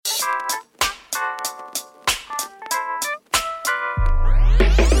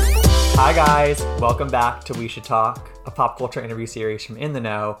Hi guys, welcome back to We Should Talk, a pop culture interview series from In the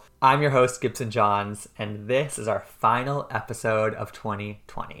Know. I'm your host, Gibson Johns, and this is our final episode of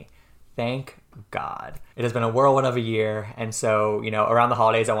 2020. Thank God. It has been a whirlwind of a year, and so, around the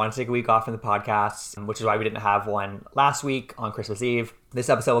holidays, I wanted to take a week off from the podcast, which is why we didn't have one last week on Christmas Eve. This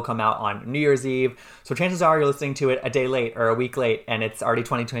episode will come out on New Year's Eve, so chances are you're listening to it a day late or a week late, and it's already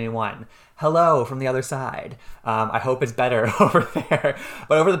 2021. Hello from the other side. I hope it's better over there.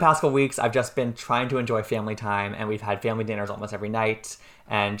 But over the past couple weeks, I've just been trying to enjoy family time, and we've had family dinners almost every night,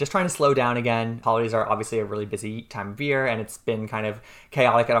 and just trying to slow down again. Holidays are obviously a really busy time of year, and it's been kind of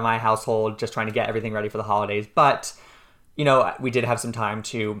chaotic at my household, just trying to get everything ready for the holidays. But, we did have some time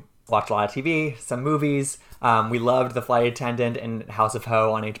to watch a lot of TV, some movies. We loved The Flight Attendant and House of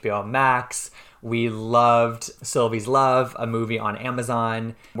Ho on HBO Max. We loved Sylvie's Love, a movie on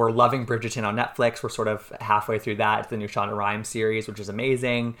Amazon. We're loving Bridgerton on Netflix. We're sort of halfway through that. It's the new Shonda Rhimes series, which is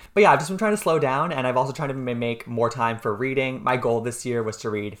amazing. But yeah, I've just been trying to slow down, and I've also tried to make more time for reading. My goal this year was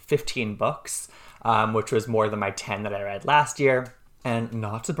to read 15 books, which was more than my 10 that I read last year. And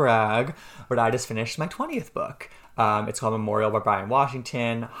not to brag, but I just finished my 20th book. It's called Memorial by Brian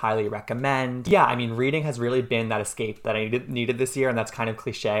Washington. Highly recommend. Yeah, reading has really been that escape that I needed this year, and that's kind of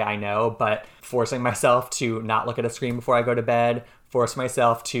cliche, I know, but forcing myself to not look at a screen before I go to bed, force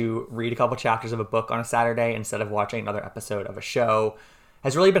myself to read a couple chapters of a book on a Saturday instead of watching another episode of a show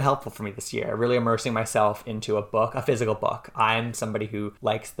has really been helpful for me this year, really immersing myself into a book, a physical book. I'm somebody who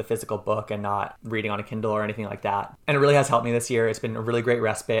likes the physical book and not reading on a Kindle or anything like that. And it really has helped me this year. It's been a really great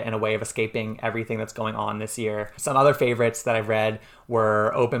respite and a way of escaping everything that's going on this year. Some other favorites that I've read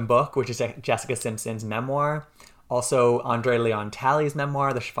were Open Book, which is Jessica Simpson's memoir. Also, Andre Leon Talley's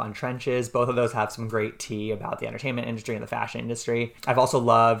memoir, The Chiffon Trenches. Both of those have some great tea about the entertainment industry and the fashion industry. I've also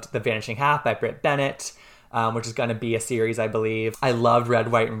loved The Vanishing Half by Britt Bennett, which is going to be a series, I believe. I loved Red,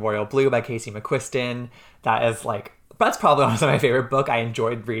 White, and Royal Blue by Casey McQuiston. That's probably honestly my favorite book. I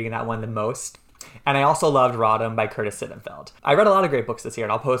enjoyed reading that one the most. And I also loved Rodham by Curtis Sittenfeld. I read a lot of great books this year,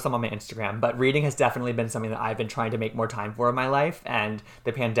 and I'll post them on my Instagram, but reading has definitely been something that I've been trying to make more time for in my life, and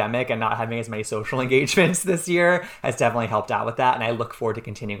the pandemic and not having as many social engagements this year has definitely helped out with that, and I look forward to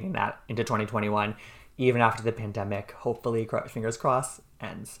continuing that into 2021, even after the pandemic, hopefully, fingers crossed,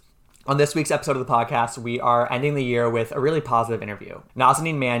 ends. On this week's episode of the podcast, we are ending the year with a really positive interview.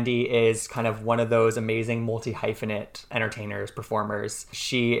 Nazanin Mandi is kind of one of those amazing multi-hyphenate entertainers, performers.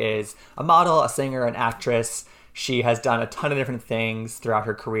 She is a model, a singer, an actress. She has done a ton of different things throughout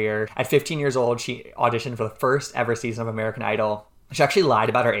her career. At 15 years old, she auditioned for the first ever season of American Idol. She actually lied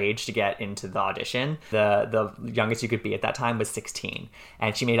about her age to get into the audition. The youngest you could be at that time was 16.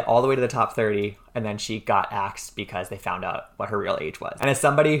 And she made it all the way to the top 30, and then she got axed because they found out what her real age was. And as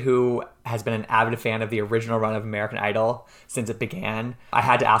somebody who has been an avid fan of the original run of American Idol since it began, I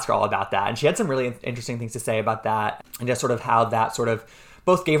had to ask her all about that. And she had some really interesting things to say about that, and just sort of how that sort of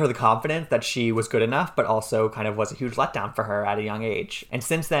both gave her the confidence that she was good enough, but also kind of was a huge letdown for her at a young age. And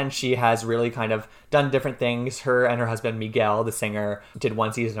since then, she has really kind of done different things. Her and her husband, Miguel, the singer, did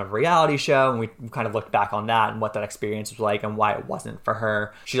one season of a reality show, and we kind of looked back on that and what that experience was like and why it wasn't for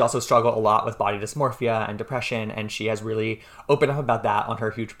her. She's also struggled a lot with body dysmorphia and depression, and she has really opened up about that on her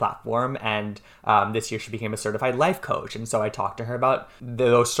huge platform. And this year, she became a certified life coach. And so I talked to her about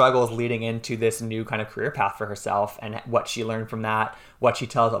those struggles leading into this new kind of career path for herself and what she learned from that, what she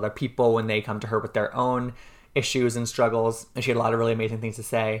tells other people when they come to her with their own issues and struggles. And she had a lot of really amazing things to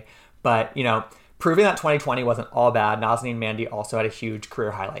say. But, proving that 2020 wasn't all bad, Nazanin Mandi also had a huge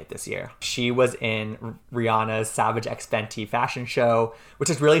career highlight this year. She was in Rihanna's Savage X Fenty fashion show, which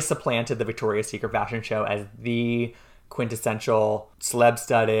has really supplanted the Victoria's Secret fashion show as the quintessential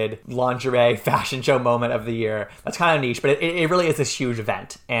celeb-studded lingerie fashion show moment of the year. That's kind of niche, but it really is this huge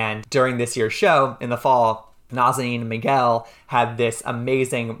event. And during this year's show in the fall, Nazanin and Miguel had this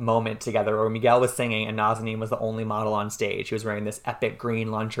amazing moment together where Miguel was singing and Nazanin was the only model on stage. She was wearing this epic green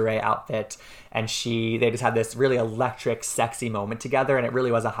lingerie outfit, and they just had this really electric, sexy moment together, and it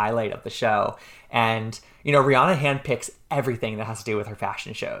really was a highlight of the show. And, Rihanna handpicks everything that has to do with her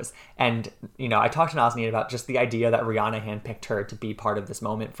fashion shows. And, I talked to Nazanin about just the idea that Rihanna handpicked her to be part of this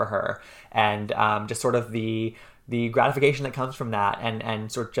moment for her, and just sort of the gratification that comes from that,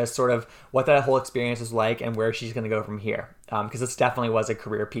 and sort of what that whole experience is like and where she's going to go from here. Because this definitely was a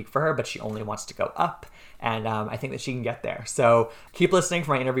career peak for her, but she only wants to go up. And I think that she can get there. So keep listening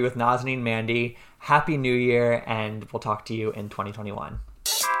for my interview with Nazanin Mandi. Happy New Year, and we'll talk to you in 2021.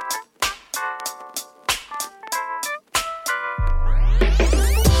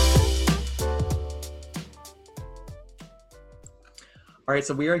 All right,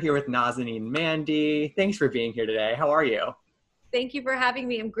 so we are here with Nazanin Mandi. Thanks for being here today. How are you? Thank you for having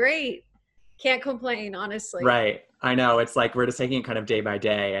me. I'm great. Can't complain, honestly. Right. I know. It's like we're just taking it kind of day by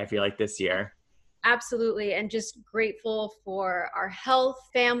day, I feel like this year. Absolutely. And just grateful for our health,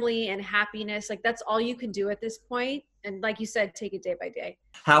 family, and happiness. Like that's all you can do at this point. And like you said, take it day by day.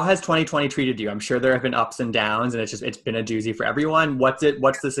 How has 2020 treated you? I'm sure there have been ups and downs and it's been a doozy for everyone. What's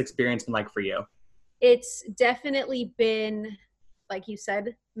this experience been like for you? It's definitely been, like you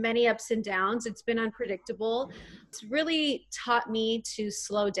said, many ups and downs. It's been unpredictable. It's really taught me to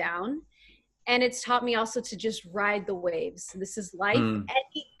slow down. And it's taught me also to just ride the waves. This is life. Mm,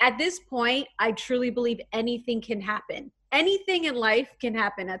 At this point, I truly believe anything can happen. Anything in life can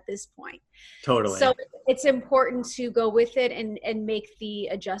happen at this point. totally. So it's important to go with it and make the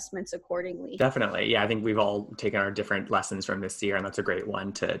adjustments accordingly. Definitely. Yeah, I think we've all taken our different lessons from this year, and that's a great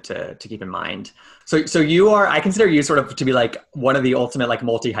one to keep in mind. So I consider you sort of to be like one of the ultimate like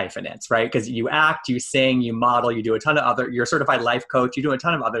multi-hyphenates, right? Because you act, you sing, you model, you do a ton of you're a certified life coach, you do a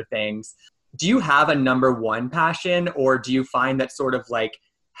ton of other things. Do you have a number one passion, or do you find that sort of like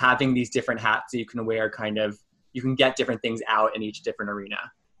having these different hats that you can wear you can get different things out in each different arena?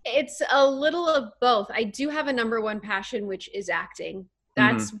 It's a little of both. I do have a number one passion, which is acting.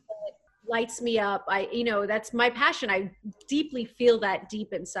 That's what lights me up. That's my passion. I deeply feel that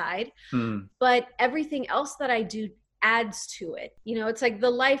deep inside. But everything else that I do adds to it. It's like the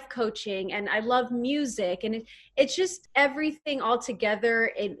life coaching, and I love music, and it's just everything all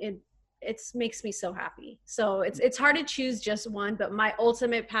together. It makes me so happy. So it's hard to choose just one, but my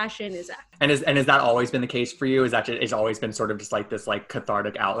ultimate passion is acting. And has that always been the case for you? It's always been sort of just like this like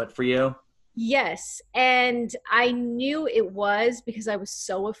cathartic outlet for you? Yes. And I knew it was because I was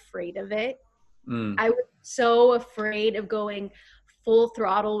so afraid of it. I was so afraid of going full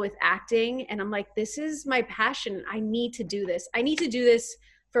throttle with acting. And I'm like, this is my passion. I need to do this. I need to do this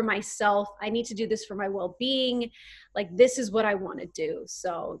for myself. I need to do this for my well-being. Like, this is what I want to do.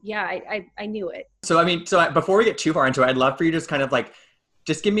 So yeah, I knew it. So, before we get too far into it, I'd love for you to just kind of like,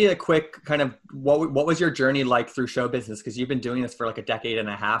 just give me a quick kind of, what was your journey like through show business? Because you've been doing this for like a decade and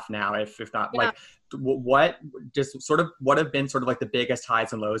a half now, if not like, what have been sort of like the biggest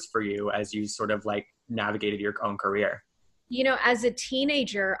highs and lows for you as you sort of like navigated your own career? As a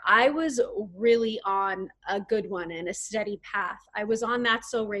teenager, I was really on a good one and a steady path. I was on That's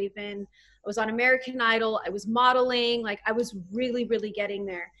So Raven. I was on American Idol. I was modeling. Like, I was really, really getting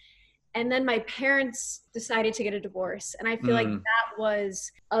there. And then my parents decided to get a divorce. And I feel like that was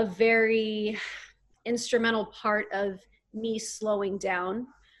a very instrumental part of me slowing down.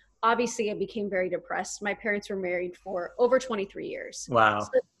 Obviously, I became very depressed. My parents were married for over 23 years. Wow. So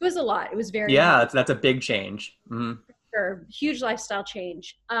it was a lot. It was very that's a big change. Sure. Huge lifestyle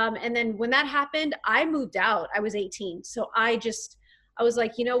change. And then when that happened, I moved out. I was 18. So I was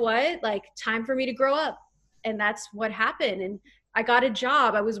like, you know what? Like, time for me to grow up. And that's what happened. And I got a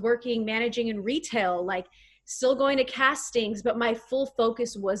job. I was managing in retail, like still going to castings, but my full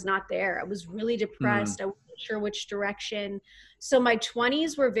focus was not there. I was really depressed. I wasn't sure which direction. So my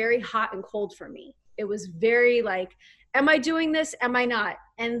 20s were very hot and cold for me. It was very like, am I doing this? Am I not?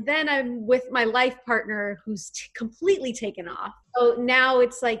 And then I'm with my life partner who's completely taken off. So now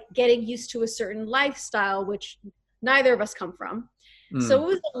it's like getting used to a certain lifestyle, which neither of us come from. So it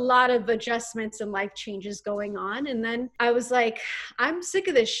was a lot of adjustments and life changes going on. And then I was like, I'm sick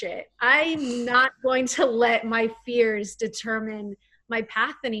of this shit. I'm not going to let my fears determine my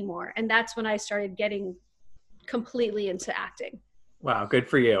path anymore. And that's when I started getting completely into acting. Wow, good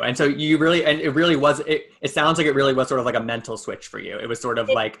for you. And so it sounds like it really was sort of like a mental switch for you. It was sort of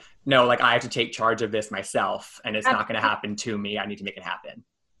like, no, like I have to take charge of this myself, and it's not going to happen to me. I need to make it happen.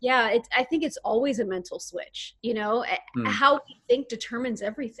 Yeah, I think it's always a mental switch. How we think determines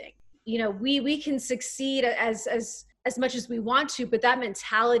everything. We can succeed as much as we want to, but that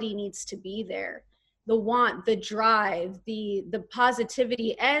mentality needs to be there. The want, the drive, the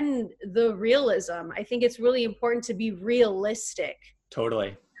positivity, and the realism. I think it's really important to be realistic.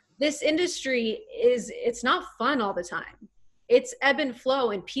 Totally. This industry it's not fun all the time. It's ebb and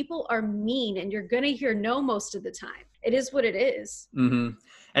flow, and people are mean, and you're going to hear no most of the time. It is what it is.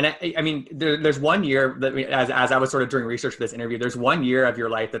 And I mean, there's one year that as I was sort of doing research for this interview, there's one year of your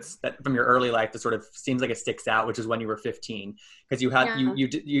life that from your early life that sort of seems like it sticks out, which is when you were 15, because you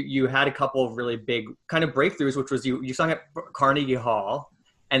had a couple of really big kind of breakthroughs, which was you sung at Carnegie Hall,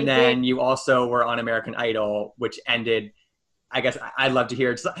 and then you also were on American Idol, which ended. I guess I'd love to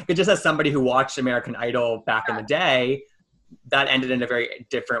hear it just as somebody who watched American Idol back in the day. That ended in a very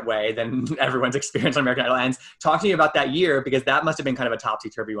different way than everyone's experience on American Idol ends. Talk to me about that year, because that must have been kind of a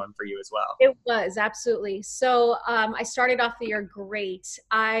topsy-turvy one for you as well. It was, absolutely. So I started off the year great.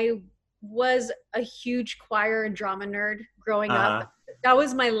 I was a huge choir and drama nerd growing up. That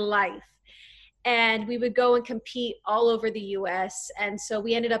was my life. And we would go and compete all over the US. And so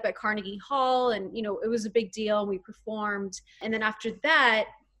we ended up at Carnegie Hall, and, you know, it was a big deal, and we performed. And then after that,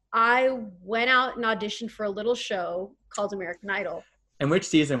 I went out and auditioned for a little show called American Idol. And which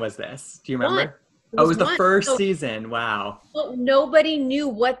season was this? Do you remember? It was the one. first season. Wow. Well, nobody knew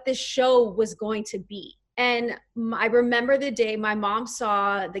what this show was going to be. And I remember the day my mom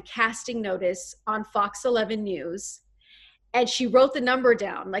saw the casting notice on Fox 11 News, and she wrote the number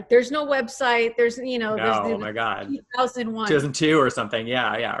down. Like, there's no website. There's, you know, oh my God. 2001. 2002 or something.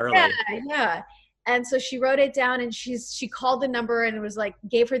 Yeah. Early. Yeah. And so she wrote it down, and she called the number, and it was like,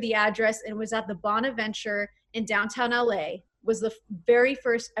 gave her the address, and it was at the Bonaventure in downtown LA. Was the very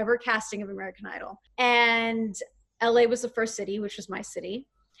first ever casting of American Idol. And LA was the first city, which was my city.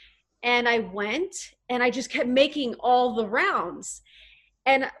 And I went, and I just kept making all the rounds.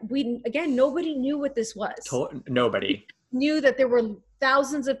 And nobody knew what this was. Nobody knew that there were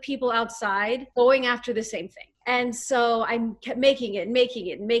thousands of people outside going after the same thing. And so I kept making it.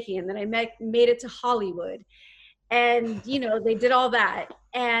 And then I made it to Hollywood. And, you know, they did all that.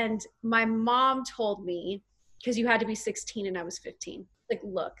 And my mom told me, because you had to be 16 and I was 15. Like,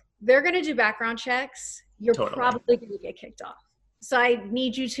 look, they're going to do background checks. You're probably going to get kicked off. So I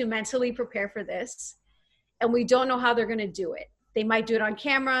need you to mentally prepare for this. And we don't know how they're going to do it. They might do it on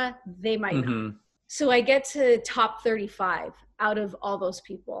camera. They might not. So I get to top 35 out of all those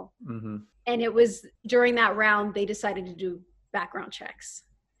people. And it was during that round, they decided to do background checks.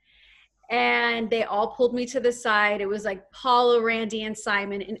 And they all pulled me to the side. It was like Paula, Randy, and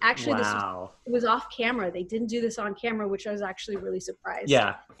Simon. And actually, it was off camera. They didn't do this on camera, which I was actually really surprised.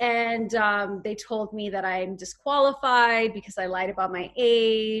 Yeah. And they told me that I'm disqualified because I lied about my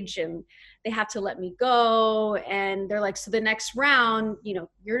age, and they have to let me go. And they're like, so the next round, you know,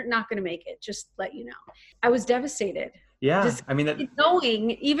 you're not going to make it. Just let you know. I was devastated. Yeah. Just I mean,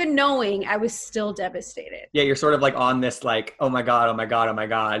 even knowing, I was still devastated. Yeah. You're sort of like on this, like, oh my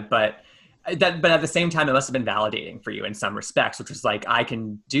God. But at the same time, it must have been validating for you in some respects, which was like, I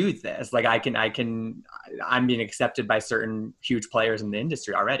can do this. Like I'm being accepted by certain huge players in the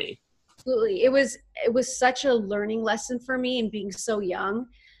industry already. Absolutely. It was such a learning lesson for me, and being so young,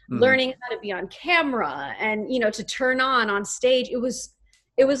 learning how to be on camera and, you know, to turn on stage. It was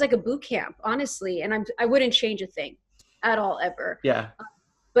like a boot camp, honestly. And I wouldn't change a thing at all, ever. Yeah.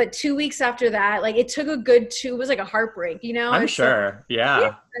 But 2 weeks after that, like, it took it was like a heartbreak, you know? I'm sure.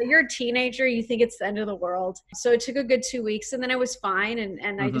 Yeah. You're a teenager. You think it's the end of the world. So it took a good 2 weeks, and then I was fine.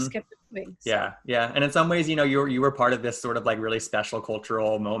 And I just kept moving. So. Yeah. Yeah. And in some ways, you know, you were part of this sort of like really special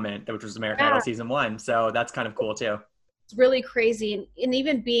cultural moment, which was American Idol season 1. So that's kind of cool too. It's really crazy. And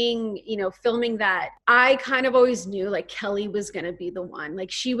even being, you know, filming that, I kind of always knew like Kelly was going to be the one.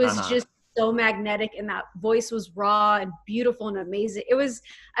 Like, she was just so magnetic, and that voice was raw and beautiful and amazing. It was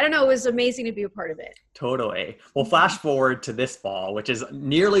amazing to be a part of it. Totally. Well, flash forward to this fall, which is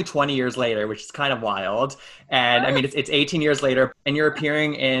nearly 20 years later, which is kind of wild. And I mean, it's 18 years later, and you're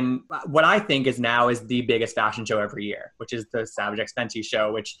appearing in what I think is the biggest fashion show every year, which is the Savage X Fenty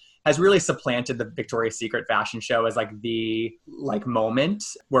show, which has really supplanted the Victoria's Secret fashion show as like the moment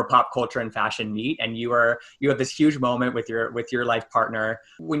where pop culture and fashion meet. And you have this huge moment with your life partner.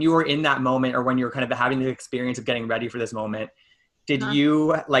 When you were in that moment, or when you were kind of having the experience of getting ready for this moment, did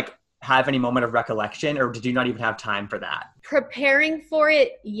you like have any moment of recollection, or did you not even have time for that? Preparing for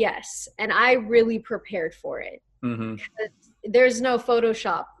it, yes. And I really prepared for it. There's no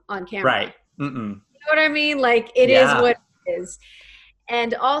Photoshop on camera. Right. You know what I mean? Like, it is what it is.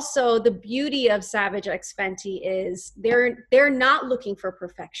 And also, the beauty of Savage X Fenty is they're not looking for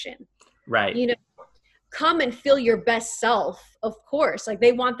perfection. Right. You know, come and feel your best self, of course. Like,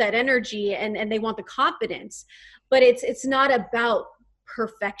 they want that energy and they want the confidence, but it's not about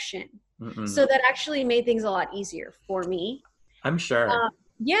perfection. So that actually made things a lot easier for me. I'm sure.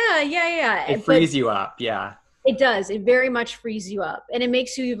 Yeah. It frees you up. Yeah. It does. It very much frees you up, and it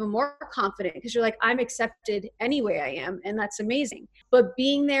makes you even more confident, because you're like, I'm accepted any way I am. And that's amazing. But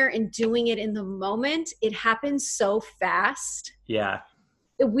being there and doing it in the moment, it happens so fast. Yeah.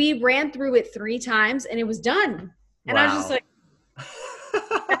 We ran through it 3 times and it was done. And I was just like,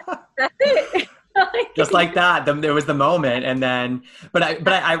 that's it. Just like that, there was the moment. And then,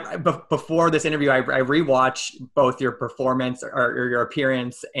 but before this interview, I rewatched both your performance or your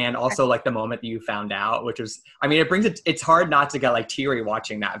appearance, and also like the moment that you found out, which was, I mean, it's hard not to get like teary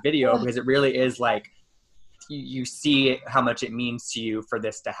watching that video, because it really is like, you see how much it means to you for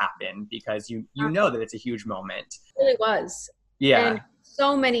this to happen, because you know that it's a huge moment. It really was. Yeah. And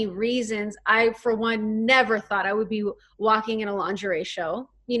so many reasons. I, for one, never thought I would be walking in a lingerie show.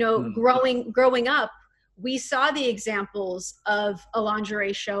 You know, growing up, we saw the examples of a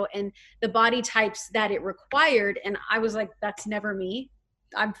lingerie show and the body types that it required. And I was like, that's never me.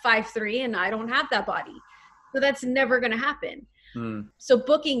 I'm 5'3" and I don't have that body. So that's never going to happen. So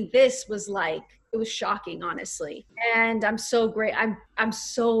booking this was like, it was shocking, honestly. And I'm so great. I'm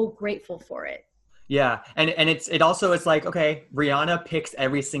so grateful for it. Yeah. And it also is like, okay, Rihanna picks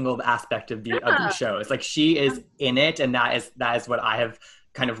every single aspect of these shows. Like she is in it. And that is what I have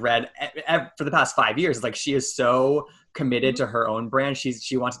kind of read for the past 5 years. Like she is so committed to her own brand.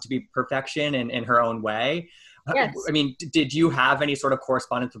 She wants it to be perfection in her own way. Yes. I mean, did you have any sort of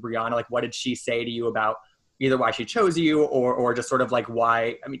correspondence with Rihanna? Like what did she say to you about either why she chose you or just sort of like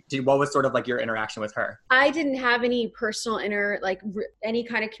why, I mean, what was sort of like your interaction with her? I didn't have any personal any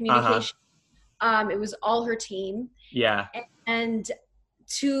kind of communication. It was all her team. Yeah. And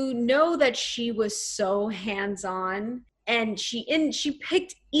to know that she was so hands-on and she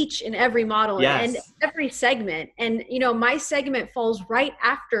picked each and every model and every segment. And, you know, my segment falls right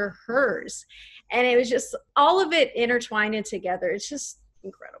after hers. And it was just all of it intertwined and together. It's just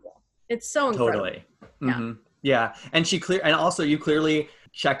incredible. It's so incredible. Totally. Mm-hmm. Yeah. And you clearly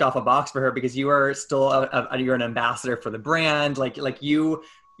checked off a box for her because you are still you're an ambassador for the brand. Like you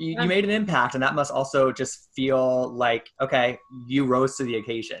made an impact, and that must also just feel like, okay, you rose to the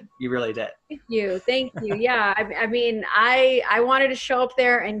occasion. You really did. Thank you. Yeah. I mean, I wanted to show up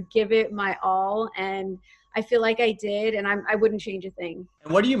there and give it my all, and I feel like I did, and I wouldn't change a thing.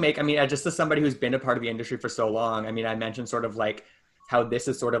 And what do you make? I mean, just as somebody who's been a part of the industry for so long, I mean, I mentioned sort of like how this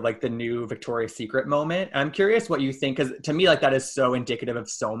is sort of like the new Victoria's Secret moment. And I'm curious what you think, because to me, like that is so indicative of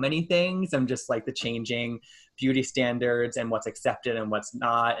so many things. And just like the changing beauty standards and what's accepted and what's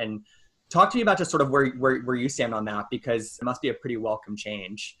not. And talk to me about just sort of where you stand on that, because it must be a pretty welcome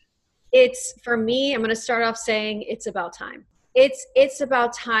change. It's, for me, I'm going to start off saying it's about time. It's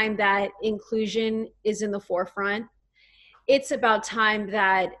about time that inclusion is in the forefront. It's about time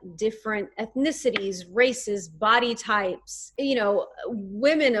that different ethnicities, races, body types, you know,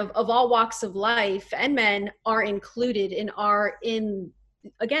 women of all walks of life and men are included and are in,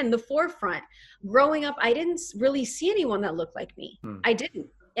 again, the forefront. Growing up, I didn't really see anyone that looked like me. I didn't.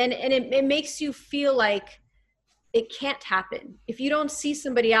 And it makes you feel like it can't happen. If you don't see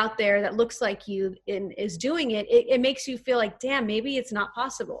somebody out there that looks like you and is doing it, it makes you feel like, damn, maybe it's not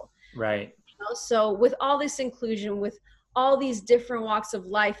possible. Right. You know? So with all this inclusion, with all these different walks of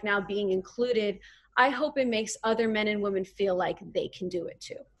life now being included, I hope it makes other men and women feel like they can do it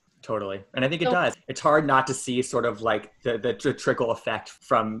too. Totally. And I think it does. It's hard not to see sort of like the trickle effect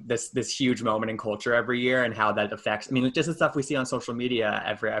from this huge moment in culture every year and how that affects, I mean, just the stuff we see on social media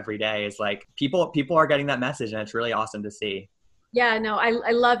every day is like people are getting that message, and it's really awesome to see. Yeah, no,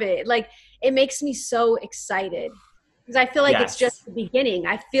 I love it. Like it makes me so excited because I feel like it's just the beginning.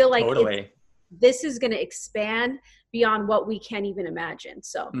 I feel like this is going to expand beyond what we can't even imagine.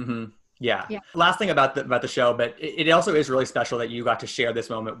 So yeah. Last thing about the show, but it also is really special that you got to share this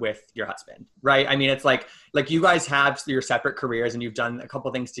moment with your husband, right? I mean, it's like you guys have your separate careers and you've done a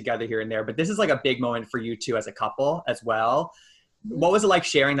couple things together here and there, but this is like a big moment for you two as a couple as well. What was it like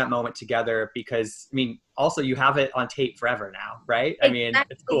sharing that moment together? Because I mean, also you have it on tape forever now, right? I mean,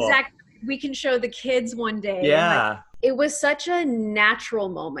 it's cool. Exactly. We can show the kids one day. Yeah. Like, it was such a natural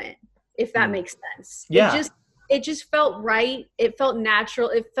moment, if that makes sense. Yeah. It just felt right. It felt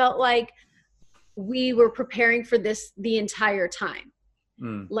natural. It felt like we were preparing for this the entire time.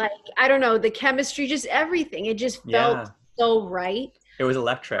 Like, I don't know, the chemistry, just everything. It just felt so right. It was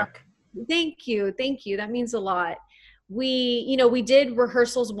electric. Thank you. That means a lot. We did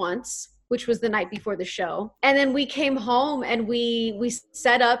rehearsals once, which was the night before the show. And then we came home and we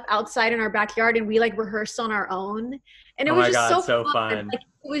set up outside in our backyard and we like rehearsed on our own. And it was just so fun. Like,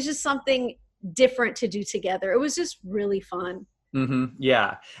 it was just something different to do together. It was just really fun.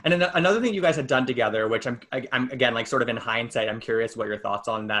 Yeah. And another thing you guys had done together, which I'm again, like sort of in hindsight, I'm curious what your thoughts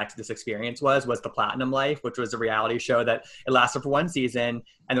on this experience was the Platinum Life, which was a reality show that it lasted for one season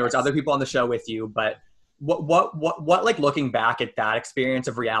and there was other people on the show with you. But what like looking back at that experience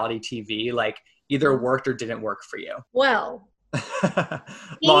of reality TV, like either worked or didn't work for you? Well,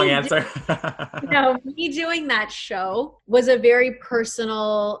 long answer. No, me doing that show was a very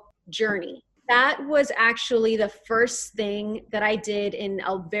personal journey. That was actually the first thing that I did in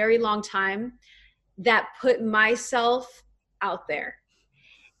a very long time that put myself out there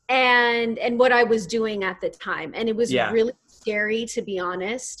and what I was doing at the time. And it was really scary, to be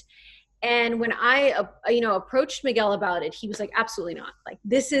honest. And when I, approached Miguel about it, he was like, absolutely not. Like,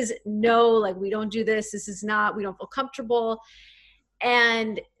 this is we don't do this. This is not, we don't feel comfortable.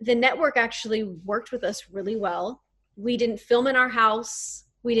 And the network actually worked with us really well. We didn't film in our house.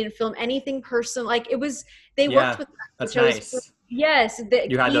 We didn't film anything personal. Like it was, they worked Yeah, with us, that's which I nice. was, yes.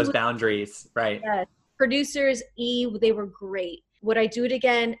 You had those boundaries, right? Yes. Producers, they were great. Would I do it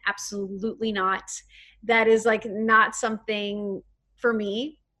again? Absolutely not. That is like not something for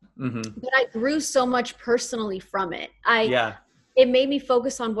me. Mm-hmm. But I grew so much personally from it. Yeah. It made me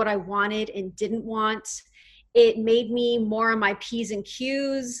focus on what I wanted and didn't want. It made me more on my P's and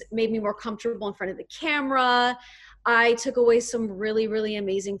Q's, made me more comfortable in front of the camera. I took away some really, really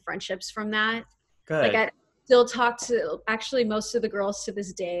amazing friendships from that. Like Good. I still talk to actually most of the girls to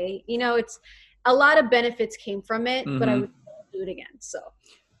this day. You know, it's a lot of benefits came from it, but I Mm-hmm. would do it again. So.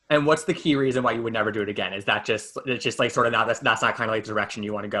 And what's the key reason why you would never do it again? Is that it's just like sort of not, that's not kind of like the direction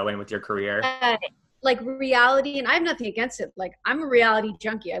you want to go in with your career? Like reality, and I have nothing against it. Like I'm a reality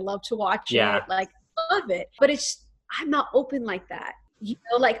junkie. I love to watch it. Like love it. But I'm not open like that. You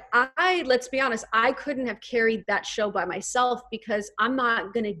know, like let's be honest, I couldn't have carried that show by myself because I'm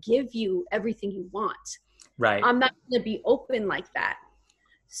not going to give you everything you want. Right. I'm not going to be open like that.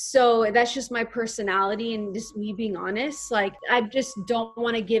 So that's just my personality and just me being honest. Like I just don't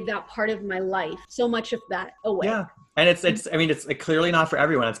want to give that part of my life, so much of that away. Yeah. And it's clearly not for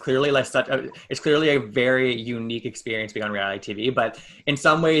everyone. It's clearly like it's clearly a very unique experience being on reality TV, but in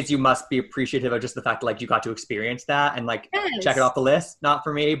some ways you must be appreciative of just the fact that like you got to experience that and like check it off the list. Not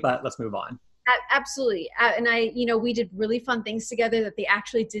for me, but let's move on. Absolutely. And we did really fun things together that they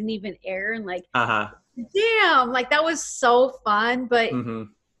actually didn't even air, and like, damn, like that was so fun, but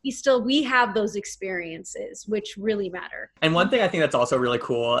we have those experiences which really matter. And one thing I think that's also really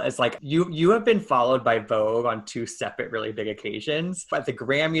cool is like you have been followed by Vogue on two separate really big occasions, at the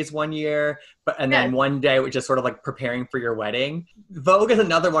Grammys one year, then one day which is sort of like preparing for your wedding. Vogue is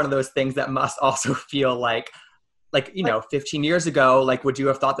another one of those things that must also feel like 15 years ago, like would you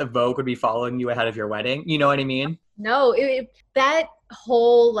have thought that Vogue would be following you ahead of your wedding? You know what I mean? No, that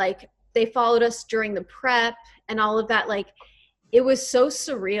whole like they followed us during the prep and all of that, like it was so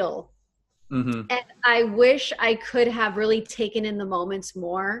surreal. And I wish I could have really taken in the moments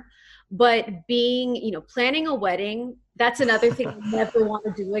more, but planning a wedding, that's another thing I never want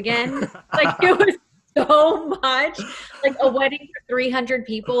to do again. Like it was so much. Like a wedding for 300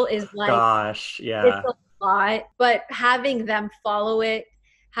 people is like, gosh, yeah, it's a lot. But having them follow it,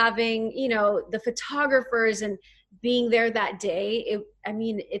 having, the photographers and being there that day,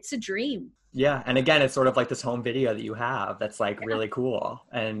 it's a dream. Yeah. And again, it's sort of like this home video that you have that's like really cool.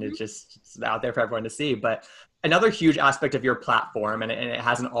 And it's just out there for everyone to see. But another huge aspect of your platform, and it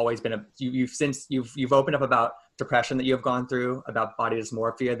hasn't always been you've opened up about depression that you have gone through, about body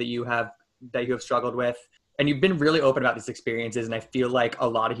dysmorphia that you have struggled with. And you've been really open about these experiences. And I feel like a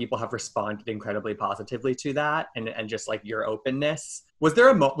lot of people have responded incredibly positively to that and just like your openness. Was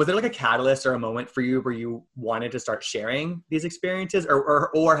there like a catalyst or a moment for you where you wanted to start sharing these experiences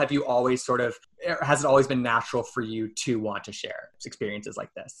or have you always has it always been natural for you to want to share experiences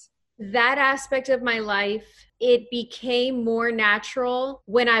like this? That aspect of my life, it became more natural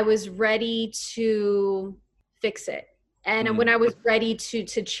when I was ready to fix it and when I was ready to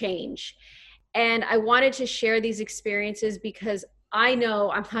change. And I wanted to share these experiences because I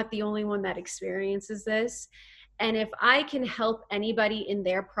know I'm not the only one that experiences this. And if I can help anybody in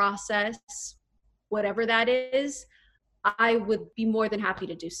their process, whatever that is, I would be more than happy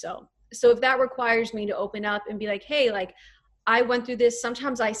to do so. So if that requires me to open up and be like, hey, like I went through this,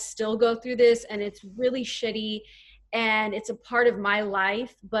 sometimes I still go through this and it's really shitty and it's a part of my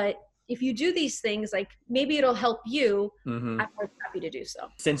life, but if you do these things, like maybe it'll help you. I'm happy to do so.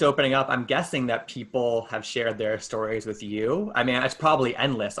 Since opening up, I'm guessing that people have shared their stories with you. I mean, it's probably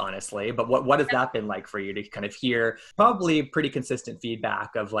endless, honestly, but what has that been like for you to kind of hear probably pretty consistent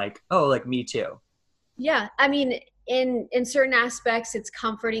feedback of like, oh, like me too? Yeah. I mean, in certain aspects, it's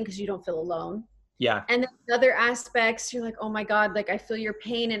comforting because you don't feel alone. Yeah. And then in other aspects, you're like, oh my God, like I feel your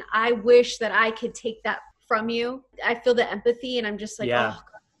pain and I wish that I could take that from you. I feel the empathy and I'm just like, oh God,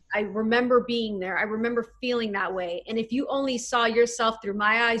 I remember being there. I remember feeling that way. And if you only saw yourself through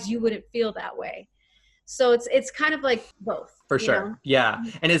my eyes, you wouldn't feel that way. So it's kind of like both. For sure. Yeah.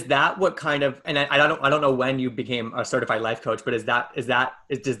 And is that what kind of, and I don't know when you became a certified life coach, but does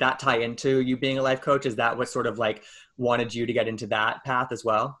that tie into you being a life coach? Is that what sort of like wanted you to get into that path as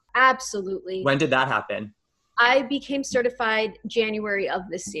well? Absolutely. When did that happen? I became certified January of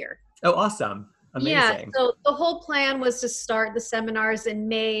this year. Oh, awesome. Amazing. Yeah, so the whole plan was to start the seminars in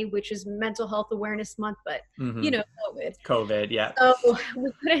May, which is Mental Health Awareness Month, but COVID, yeah. So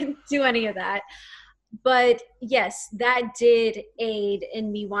we couldn't do any of that. But yes, that did aid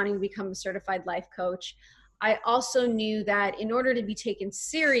in me wanting to become a certified life coach. I also knew that in order to be taken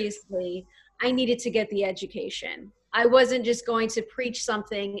seriously, I needed to get the education. I wasn't just going to preach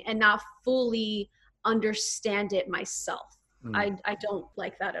something and not fully understand it myself. I don't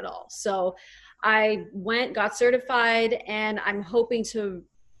like that at all. So I got certified, and I'm hoping to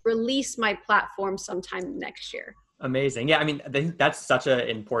release my platform sometime next year. Amazing. Yeah, I mean, I think that's such an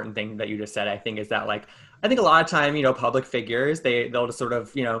important thing that you just said, I think, is that like, I think a lot of time, you know, public figures, they'll just sort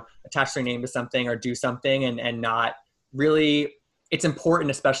of, you know, attach their name to something or do something and not really, it's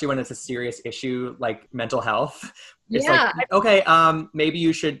important, especially when it's a serious issue like mental health. It's Yeah. like, okay, maybe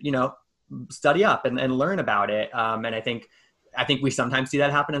you should, you know, study up and learn about it. And I think we sometimes see that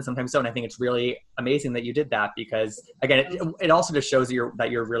happen and sometimes don't. I think it's really amazing that you did that because, again, it also just shows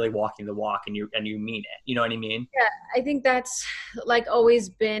that you're really walking the walk and you mean it. You know what I mean? Yeah, I think that's like always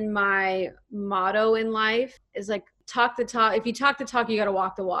been my motto in life is like talk the talk. If you talk the talk, you got to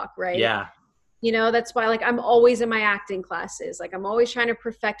walk the walk, right? Yeah. You know, that's why like I'm always in my acting classes. Like I'm always trying to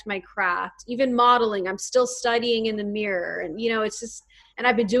perfect my craft. Even modeling, I'm still studying in the mirror. And, you know, it's just, and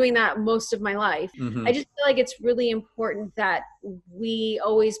I've been doing that most of my life. Mm-hmm. I just feel like it's really important that we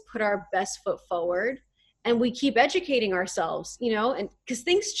always put our best foot forward and we keep educating ourselves, you know, and because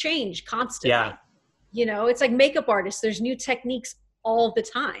things change constantly. Yeah. You know, it's like makeup artists. There's new techniques all the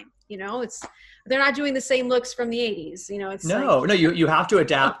time. You know, they're not doing the same looks from the 80s. You know, it's no, you have to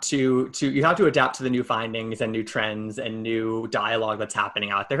adapt to the new findings and new trends and new dialogue that's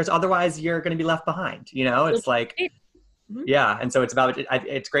happening out there, because otherwise you're going to be left behind. You know, it's like, yeah. And so it's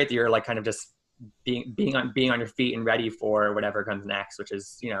great that you're like kind of just being on your feet and ready for whatever comes next, which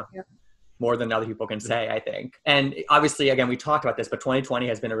is, you know, more than other people can say, I think. And obviously, again, we talked about this, but 2020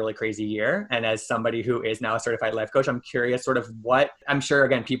 has been a really crazy year. And as somebody who is now a certified life coach, I'm curious sort of what, I'm sure,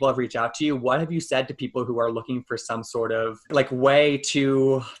 again, people have reached out to you. What have you said to people who are looking for some sort of like way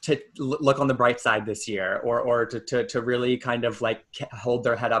to look on the bright side this year, or to really kind of like hold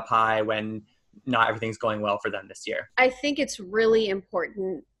their head up high when not everything's going well for them this year? I think it's really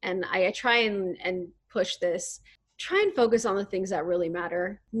important, and I try and push this. Try and focus on the things that really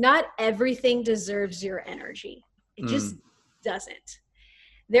matter. Not everything deserves your energy. It just doesn't.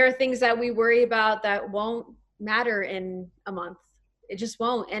 There are things that we worry about that won't matter in a month. It just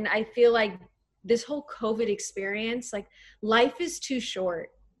won't. And I feel like this whole COVID experience, like life is too short.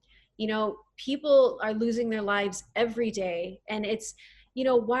 You know, people are losing their lives every day. And it's, you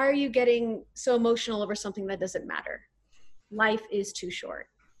know, why are you getting so emotional over something that doesn't matter? Life is too short.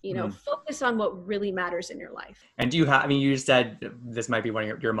 You know, focus on what really matters in your life. And do you have, I mean, you said this might be one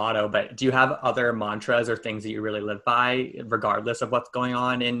of your motto, but do you have other mantras or things that you really live by regardless of what's going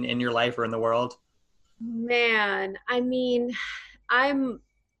on in your life or in the world? Man, I mean, I'm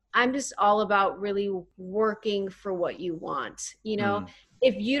just all about really working for what you want. You know,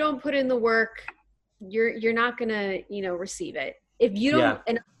 if you don't put in the work, you're not gonna, you know, receive it. If you don't,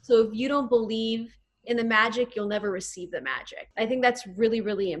 and so if you don't believe in the magic, you'll never receive the magic. I think that's really,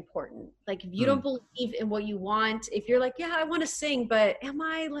 really important. Like if you don't believe in what you want, if you're like, yeah, I want to sing, but am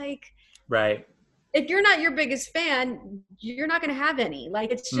I like, right? If you're not your biggest fan, you're not going to have any.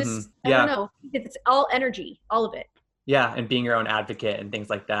 Like it's just, I don't know. It's all energy, all of it. Yeah. And being your own advocate and things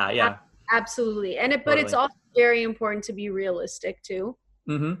like that. Yeah. Absolutely. But it's also very important to be realistic too.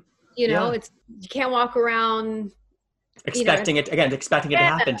 You know, you can't walk around expecting it to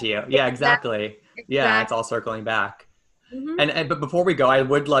happen to you. Yeah, exactly. Yeah, it's all circling back. But before we go, I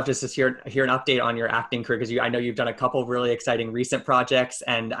would love to just hear an update on your acting career, because I know you've done a couple of really exciting recent projects,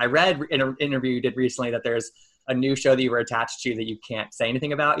 and I read in an interview you did recently that there's a new show that you were attached to that you can't say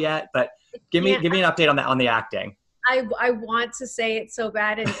anything about yet. But give me an update on the acting. I want to say it so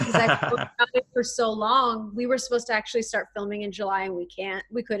bad, and because I've talked about it for so long. We were supposed to actually start filming in July, and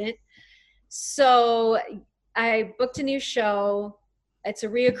we couldn't. So I booked a new show. It's a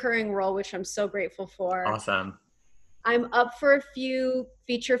reoccurring role, which I'm so grateful for. Awesome. I'm up for a few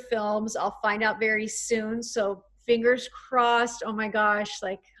feature films. I'll find out very soon. So fingers crossed. Oh my gosh.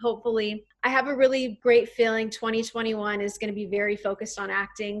 Like hopefully. I have a really great feeling 2021 is going to be very focused on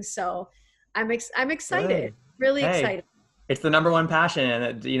acting. So I'm excited. Good. Really excited. It's the number one passion.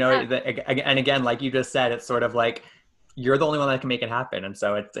 And you know, and again, like you just said, it's sort of like, you're the only one that can make it happen. And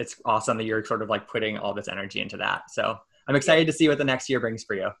so it's awesome that you're sort of like putting all this energy into that. So I'm excited to see what the next year brings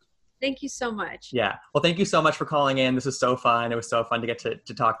for you. Thank you so much. Yeah. Well, thank you so much for calling in. This was so fun. It was so fun to get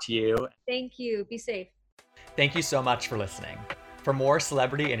to talk to you. Thank you. Be safe. Thank you so much for listening. For more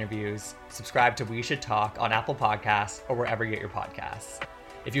celebrity interviews, subscribe to We Should Talk on Apple Podcasts or wherever you get your podcasts.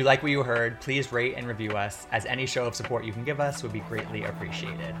 If you like what you heard, please rate and review us, as any show of support you can give us would be greatly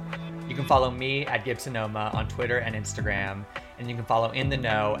appreciated. You can follow me at Gibsonoma on Twitter and Instagram, and you can follow In The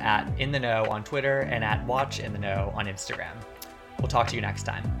Know at In The Know on Twitter and at Watch In The Know on Instagram. We'll talk to you next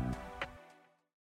time.